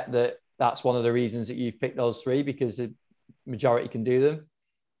that that's one of the reasons that you've picked those three because the majority can do them?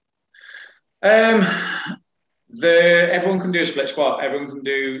 Everyone can do a split squat. Everyone can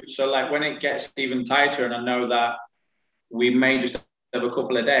do so. Like when it gets even tighter, and I know that we may just have a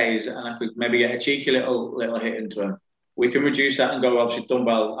couple of days, and I could maybe get a cheeky little hit into them. We can reduce that and go obviously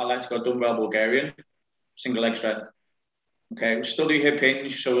dumbbell. I like to go dumbbell Bulgarian, single leg strength. Okay, we'll still do hip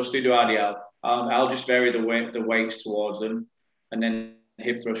hinge, so we'll still do RDL. I'll just vary the weights towards them, and then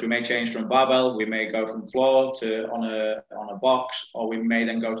hip thrust. We may change from barbell. We may go from floor to on a box, or we may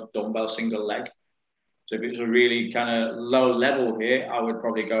then go to dumbbell single leg. So if it was a really kind of low level here, I would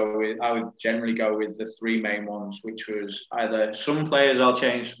generally go with the three main ones, which was either some players I'll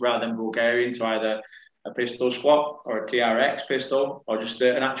change rather than Bulgarian to either a pistol squat or a TRX pistol or just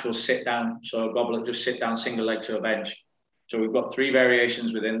an actual sit down. So a goblet, just sit down single leg to a bench. So we've got three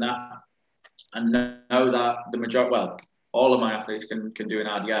variations within that. And know that all of my athletes can do an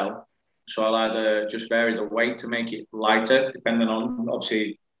RDL. So I'll either just vary the weight to make it lighter, depending on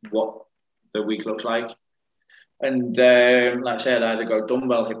obviously what the week looks like. And like I said, I either go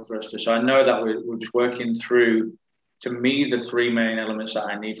dumbbell hip thruster. So I know that we're just working through, to me, the three main elements that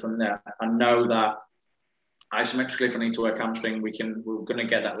I need from there. I know that isometrically, if I need to work hamstring, we're going to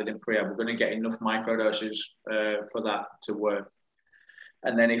get that within pre-ab. We're going to get enough microdoses for that to work.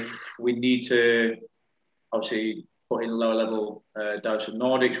 And then if we need to obviously put in a lower level dose of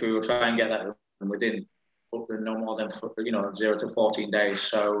Nordics, we will try and get that within no more than 0 to 14 days.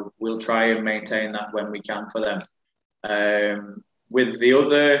 So we'll try and maintain that when we can for them. With the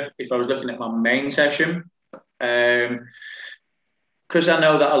other, if I was looking at my main session, because I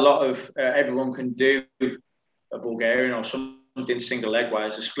know that a lot of everyone can do a Bulgarian or something single leg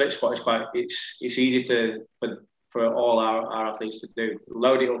wise, a split squat is it's easy for all our athletes to do.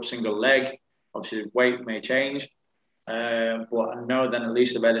 Load it up single leg. Obviously, weight may change, but I know then at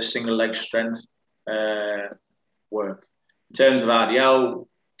least a better single leg strength work. In terms of RDL,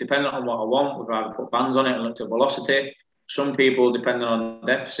 depending on what I want, we've either put bands on it and looked at velocity. Some people, depending on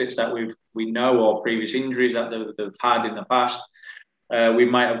deficits that we know or previous injuries that they've had in the past, we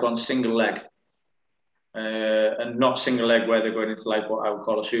might have gone single leg. And not single leg where they're going into like what I would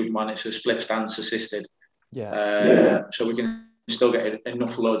call a Superman. It's a split stance assisted. So we can still get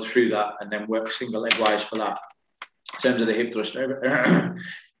enough load through that and then work single leg wise for that. In terms of the hip thrust,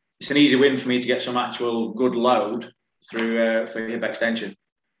 it's an easy win for me to get some actual good load through for hip extension.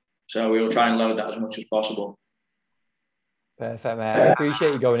 So we'll try and load that as much as possible. Perfect, mate. I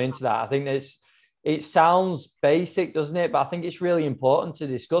appreciate you going into that. I think it sounds basic, doesn't it? But I think it's really important to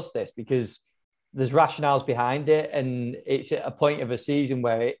discuss this because there's rationales behind it, and it's at a point of a season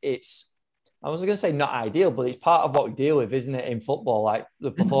where it's, I was going to say not ideal, but it's part of what we deal with, isn't it, in football? Like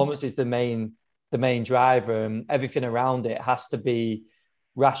the performance is the main driver, and everything around it has to be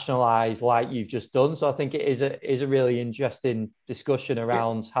rationalized like you've just done. So I think it is a really interesting discussion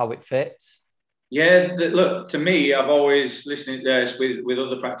around how it fits. Yeah, look, to me, I've always listened to this with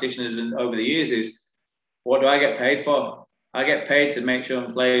other practitioners and over the years is, what do I get paid for? I get paid to make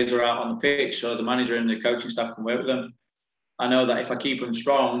sure players are out on the pitch so the manager and the coaching staff can work with them. I know that if I keep them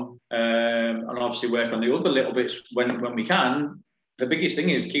strong and obviously work on the other little bits when we can, the biggest thing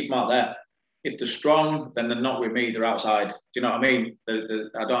is keep them out there. If they're strong, then they're not with me, they're outside. Do you know what I mean?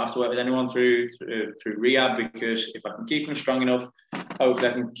 I don't have to work with anyone through rehab, because if I can keep them strong enough, hopefully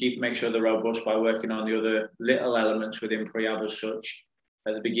I can make sure they're robust by working on the other little elements within prehab as such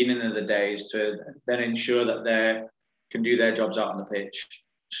at the beginning of the days to then ensure that they can do their jobs out on the pitch.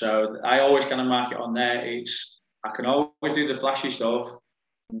 So I always kind of mark it on there. I can always do the flashy stuff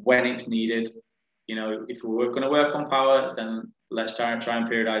when it's needed. You know, if we're going to work on power, then let's try and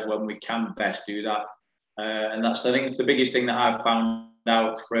periodize when we can best do that. And I think it's the biggest thing that I've found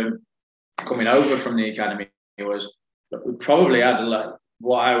out from coming over from the academy was that we probably had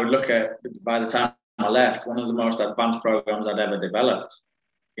what I would look at by the time I left, one of the most advanced programs I'd ever developed.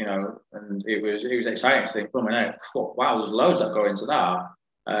 You know, and it was exciting to think, wow, there's loads that go into that.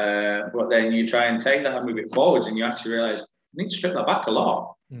 But then you try and take that and move it forwards, and you actually realize need to strip that back a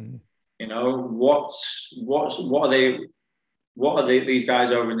lot. You know, what are these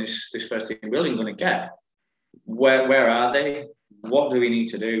guys over in this first team building going to get? Where are they? What do we need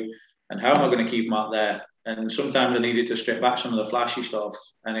to do? And how am I going to keep them out there? And sometimes I needed to strip back some of the flashy stuff.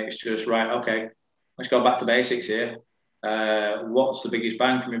 And it's just, right, okay, let's go back to basics here. What's the biggest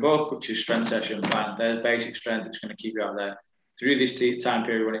bang for my buck? Which is strength session. Bang, there's basic strength. It's going to keep you out there through this time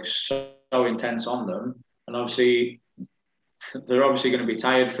period when it's so intense on them. And obviously, they're obviously going to be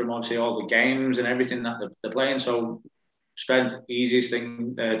tired from obviously all the games and everything that they're playing. So strength, easiest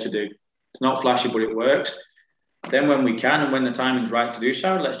thing to do. It's not flashy, but it works. Then when we can and when the timing's right to do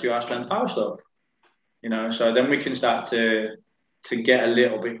so, let's do our strength power stuff. You know, so then we can start to get a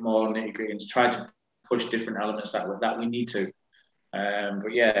little bit more nitty gritty and to try to push different elements that we need to.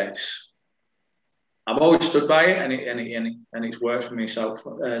 But yeah, I've always stood by it, and it's worked for me so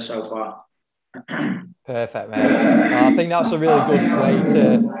far. Perfect, mate. I think that's a really good way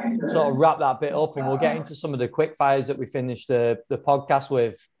to sort of wrap that bit up, and we'll get into some of the quick fires that we finished the podcast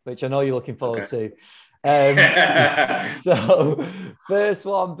with, which I know you're looking forward to. So first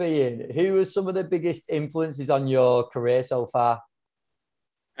one being, who are some of the biggest influences on your career so far?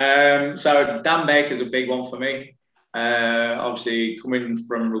 So Dan Baker's a big one for me. Obviously coming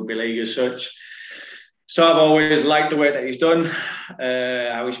from rugby league as such. So I've always liked the work that he's done,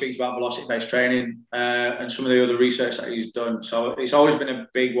 how he speaks about velocity-based training, and some of the other research that he's done. So it's always been a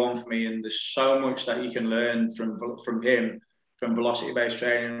big one for me, and there's so much that you can learn from him, from velocity-based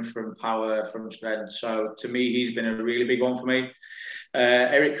training, from power, from strength. So to me, he's been a really big one for me.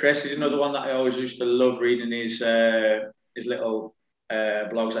 Eric Kress is another one that I always used to love reading his little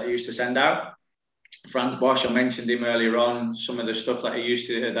blogs that he used to send out. Franz Bosch, I mentioned him earlier on, some of the stuff that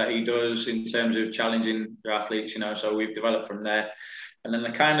he does in terms of challenging your athletes, you know, so we've developed from there. And then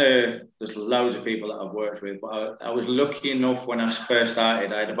there's loads of people that I've worked with, but I was lucky enough when I first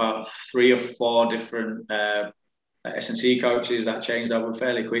started, I had about 3 or 4 different S&C coaches that changed over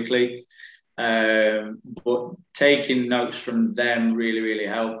fairly quickly. But taking notes from them really, really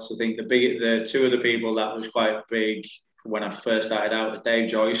helped. I think the 2 of the people that was quite big when I first started out, Dave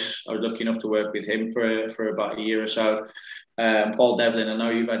Joyce, I was lucky enough to work with him for about a year or so. Paul Devlin, I know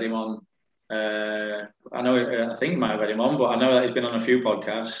you've had him on. I think you might have had him on, but I know that he's been on a few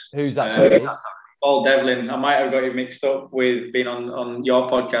podcasts. Who's that? Sorry? Paul Devlin. I might have got him mixed up with being on your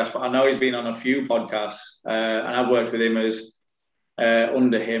podcast, but I know he's been on a few podcasts, and I've worked with him as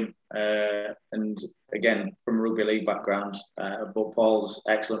under him, and again from a rugby league background. But Paul's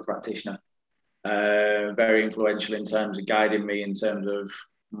excellent practitioner. Very influential in terms of guiding me in terms of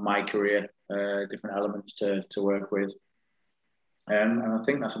my career, different elements to work with. And I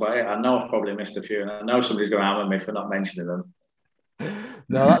think that's about it. I know I've probably missed a few, and I know somebody's going to hammer me for not mentioning them.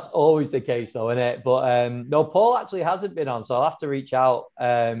 No, that's always the case, though, isn't it? But no, Paul actually hasn't been on, so I'll have to reach out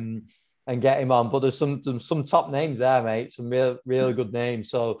and get him on. But there's some top names there, mate. Some really good names.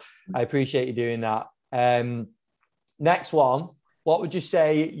 So I appreciate you doing that. Next one. What would you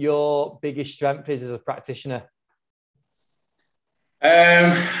say your biggest strength is as a practitioner?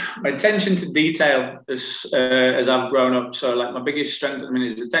 My attention to detail as I've grown up. So like my biggest strength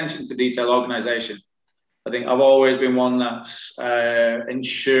is attention to detail, organisation. I think I've always been one that's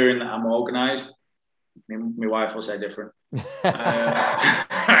ensuring that I'm organised. My wife will say different.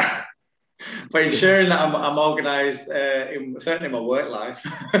 But ensuring that I'm organised, certainly in my work life.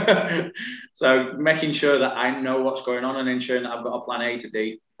 So making sure that I know what's going on and ensuring that I've got a plan A to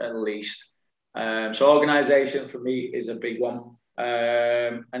D at least. So organisation for me is a big one.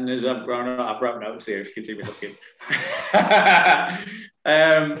 And as I've grown up, I've wrote notes here if you can see me looking.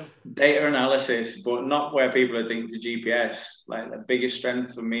 Data analysis, but not where people are thinking the GPS. Like the biggest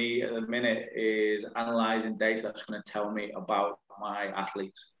strength for me at the minute is analysing data that's going to tell me about my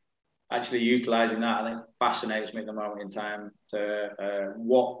athletes. Actually utilising that, I think, fascinates me at the moment in time to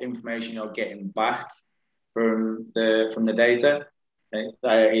what information you're getting back from the data.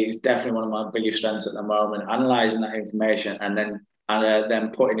 It's definitely one of my biggest strengths at the moment, analysing that information and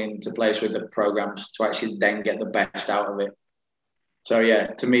then putting it into place with the programs to actually then get the best out of it. So yeah,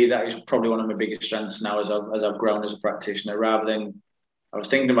 to me, that is probably one of my biggest strengths now as I've grown as a practitioner. Rather than, I was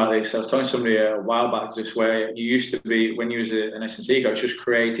thinking about this, I was talking to somebody a while back, just where you used to be, when you was an S&C coach, just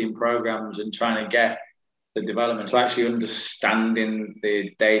creating programs and trying to get the development. So actually understanding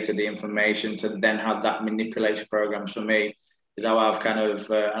the data, the information, to then have that manipulation programs for me is how I've kind of,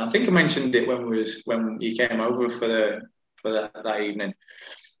 and I think I mentioned it when you came over for that evening.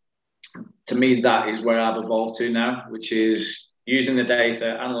 To me, that is where I've evolved to now, which is using the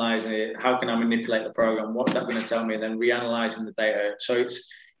data, analysing it, how can I manipulate the program, what's that going to tell me, and then reanalyzing the data. So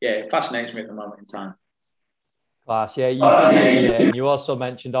it fascinates me at the moment in time. Class, yeah, you did mention it. And you also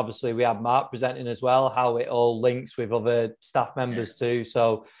mentioned, obviously, we have Mark presenting as well, how it all links with other staff members too.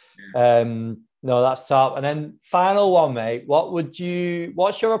 So, no, that's top. And then final one, mate, what's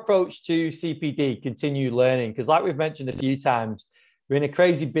your approach to CPD, continue learning? Because like we've mentioned a few times, we're in a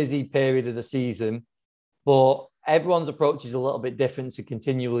crazy busy period of the season, but everyone's approach is a little bit different to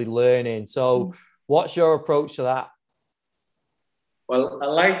continually learning. So what's your approach to that? Well,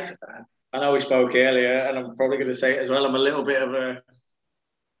 I know we spoke earlier, and I'm probably going to say it as well. I'm a little bit of a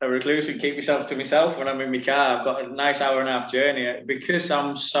recluse and keep myself to myself when I'm in my car. I've got a nice hour and a half journey because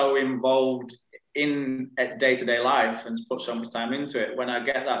I'm so involved in day-to-day life and put so much time into it. When I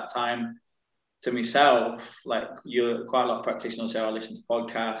get that time to myself, like quite a lot of practitioners say, I listen to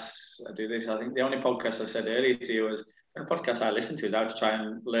podcasts, I do this. I think the only podcast I said earlier to you was, the podcast I listen to is how to try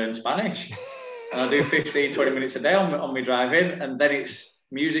and learn Spanish. And I do 15, 20 minutes a day on my drive in, and then it's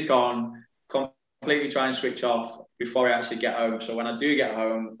music on, completely try and switch off before I actually get home. So when I do get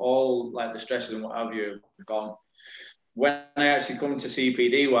home, all like the stresses and what have you are gone. When I actually come to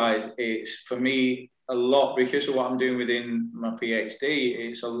CPD wise, it's for me a lot, because of what I'm doing within my PhD,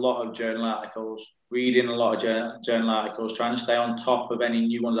 it's a lot of journal articles, reading a lot of journal articles, trying to stay on top of any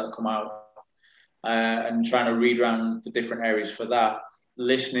new ones that come out, and trying to read around the different areas for that,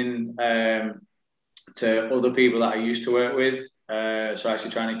 listening to other people that I used to work with. So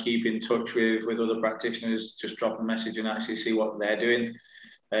actually trying to keep in touch with other practitioners, just drop a message and actually see what they're doing,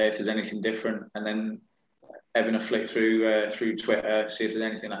 if there's anything different, and then having a flick through Twitter, see if there's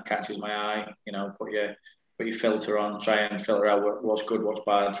anything that catches my eye. You know, put your filter on, try and filter out what's good, what's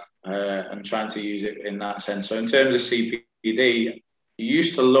bad, and trying to use it in that sense. So in terms of CPD,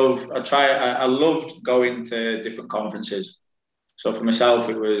 I loved going to different conferences. So for myself,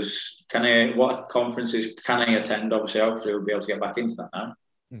 it was, what conferences can I attend? Obviously, hopefully we'll be able to get back into that now.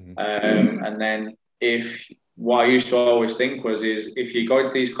 Mm-hmm. And then what I used to always think is if you go to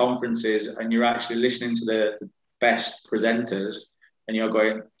these conferences and you're actually listening to the best presenters and you're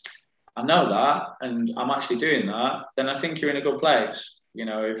going, I know that, and I'm actually doing that, then I think you're in a good place. You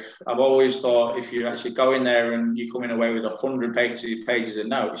know, if I've always thought if you actually go in there and you're coming away with 100 pages of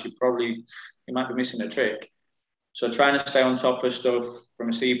notes, you might be missing a trick. So trying to stay on top of stuff from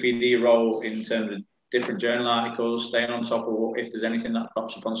a CPD role in terms of different journal articles, staying on top of if there's anything that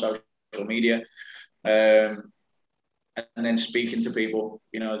pops up on social media, and then speaking to people.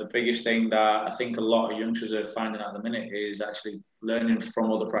 You know, the biggest thing that I think a lot of youngsters are finding at the minute is actually learning from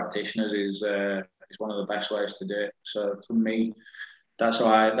other practitioners is one of the best ways to do it. So for me, that's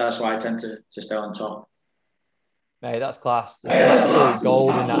why I tend to stay on top. Mate, that's class. There's some absolute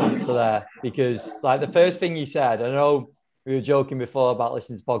gold in that answer there, because like the first thing you said, I know we were joking before about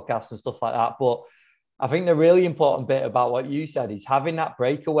listening to podcasts and stuff like that, but I think the really important bit about what you said is having that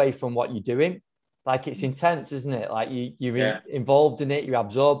breakaway from what you're doing. Like, it's intense, isn't it? Like you're involved in it, you're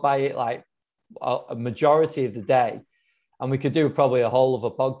absorbed by it like a majority of the day. And we could do probably a whole of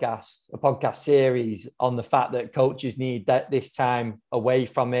a podcast series on the fact that coaches need this time away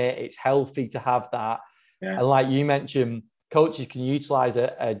from it. It's healthy to have that. Yeah. And like you mentioned, coaches can utilize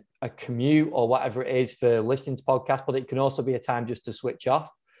a commute or whatever it is for listening to podcasts, but it can also be a time just to switch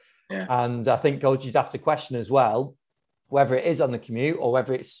off. Yeah. And I think coaches have to question as well, whether it is on the commute or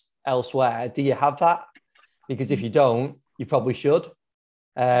whether it's elsewhere, do you have that? Because if you don't, you probably should.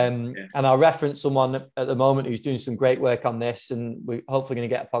 And I'll reference someone at the moment who's doing some great work on this, and we're hopefully going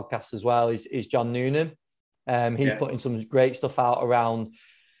to get a podcast as well, is John Noonan. He's putting some great stuff out around,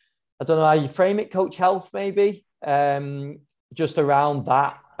 I don't know how you frame it, coach health maybe, just around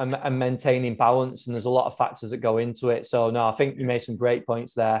that and maintaining balance. And there's a lot of factors that go into it. So no, I think you made some great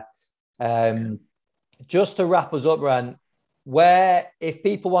points there. Just to wrap us up, Brent, if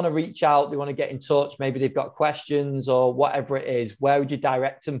people want to reach out, they want to get in touch, maybe they've got questions or whatever it is, where would you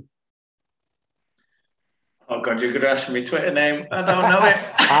direct them? Oh God, you could ask me Twitter name. I don't know it.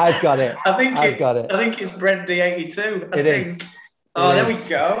 I've got it. I think it's Brent D82. It is. There we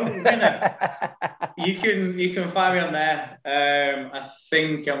go. You can find me on there. I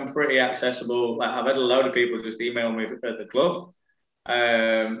think I'm pretty accessible. Like, I've had a load of people just email me at the club.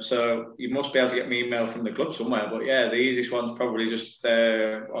 So you must be able to get me email from the club somewhere. But yeah, the easiest one's probably just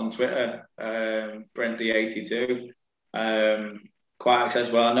on Twitter, Brent D82. Quite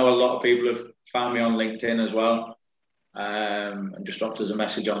accessible. I know a lot of people have found me on LinkedIn as well, and just dropped us a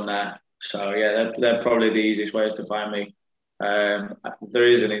message on there. So yeah, they're probably the easiest ways to find me. There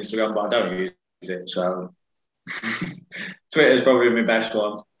is an Instagram, but I don't use it. So Twitter is probably my best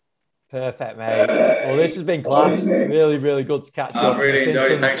one. Perfect, mate. Well, this has been class. Really, really good to catch up. I've really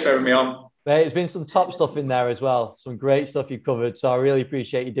enjoyed it. Thanks for having me on. Mate, there's been some top stuff in there as well. Some great stuff you've covered. So I really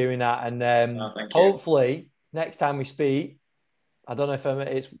appreciate you doing that. And hopefully next time we speak, I don't know if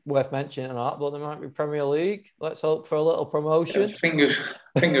it's worth mentioning or not, but there might be Premier League. Let's hope for a little promotion. Yeah, fingers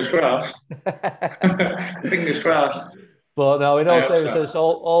crossed. Fingers crossed. But no, in all seriousness,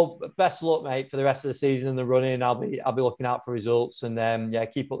 all best of luck, mate, for the rest of the season and the running. I'll be looking out for results, and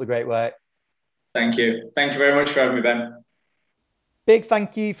keep up the great work. Thank you very much for having me, Ben. Big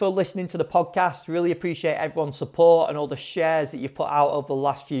thank you for listening to the podcast. Really appreciate everyone's support and all the shares that you've put out over the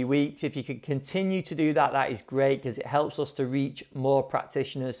last few weeks. If you could continue to do that, that is great because it helps us to reach more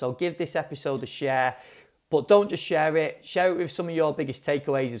practitioners. So give this episode a share, but don't just share it with some of your biggest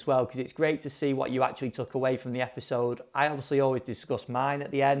takeaways as well, because it's great to see what you actually took away from the episode. I obviously always discuss mine at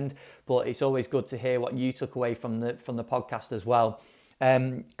the end, but it's always good to hear what you took away from the podcast as well.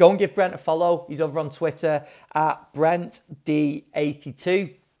 Go and give Brent a follow. He's over on Twitter at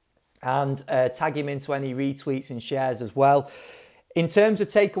BrentD82 and tag him into any retweets and shares as well. In terms of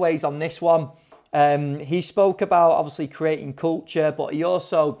takeaways on this one, he spoke about obviously creating culture, but he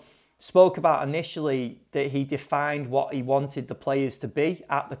also spoke about initially that he defined what he wanted the players to be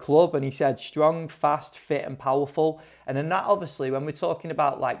at the club, and he said strong, fast, fit and powerful. And then that obviously, when we're talking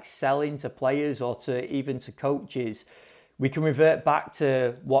about like selling to players or to even to coaches, we can revert back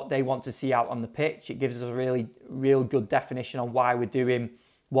to what they want to see out on the pitch. It gives us a real good definition on why we're doing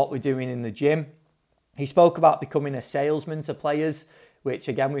what we're doing in the gym. He spoke about becoming a salesman to players, which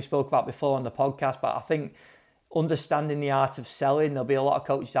again, we spoke about before on the podcast, but I think understanding the art of selling, there'll be a lot of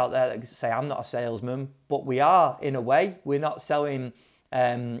coaches out there that say, I'm not a salesman, but we are in a way. We're not selling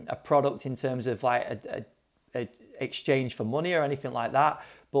a product in terms of like a exchange for money or anything like that,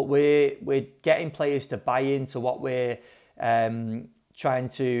 but we're getting players to buy into what we're trying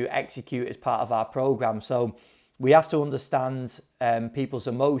to execute as part of our program. So we have to understand people's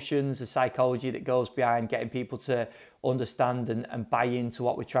emotions, the psychology that goes behind getting people to understand and buy into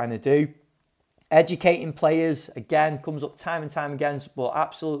what we're trying to do. Educating players, again, comes up time and time again, but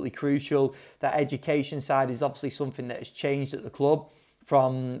absolutely crucial. That education side is obviously something that has changed at the club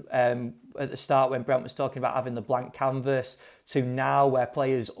from at the start when Brent was talking about having the blank canvas to now where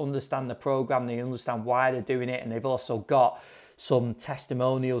players understand the program, they understand why they're doing it, and they've also got some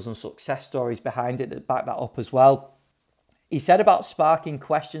testimonials and success stories behind it that back that up as well. He said about sparking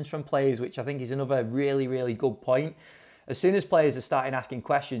questions from players, which I think is another really, really good point. As soon as players are starting asking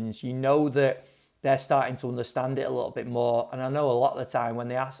questions, you know that they're starting to understand it a little bit more. And I know a lot of the time when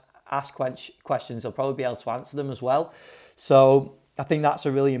they ask questions, they'll probably be able to answer them as well. So I think that's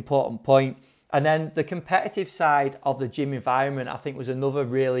a really important point. And then the competitive side of the gym environment, I think, was another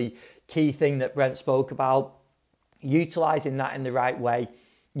really key thing that Brent spoke about. Utilising that in the right way,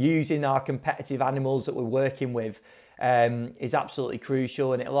 using our competitive animals that we're working with is absolutely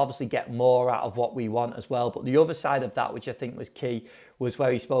crucial, and it'll obviously get more out of what we want as well. But the other side of that, which I think was key, was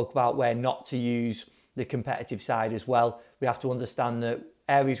where he spoke about where not to use the competitive side as well. We have to understand that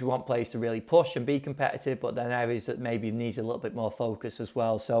areas we want players to really push and be competitive, but then areas that maybe needs a little bit more focus as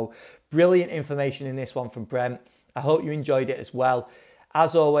well. So brilliant information in this one from Brent. I hope you enjoyed it as well.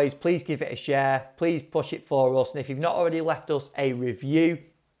 As always, please give it a share. Please push it for us. And if you've not already left us a review,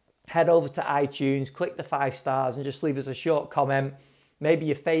 head over to iTunes, click the 5 stars and just leave us a short comment. Maybe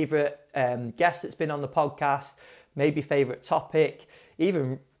your favourite guest that's been on the podcast, maybe favourite topic,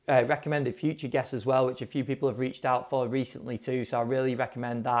 even recommended future guests as well, which a few people have reached out for recently too. So I really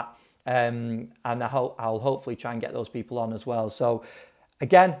recommend that. And I'll hopefully try and get those people on as well. So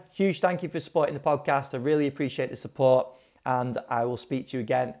again, huge thank you for supporting the podcast. I really appreciate the support. And I will speak to you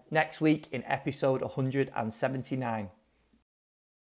again next week in episode 179.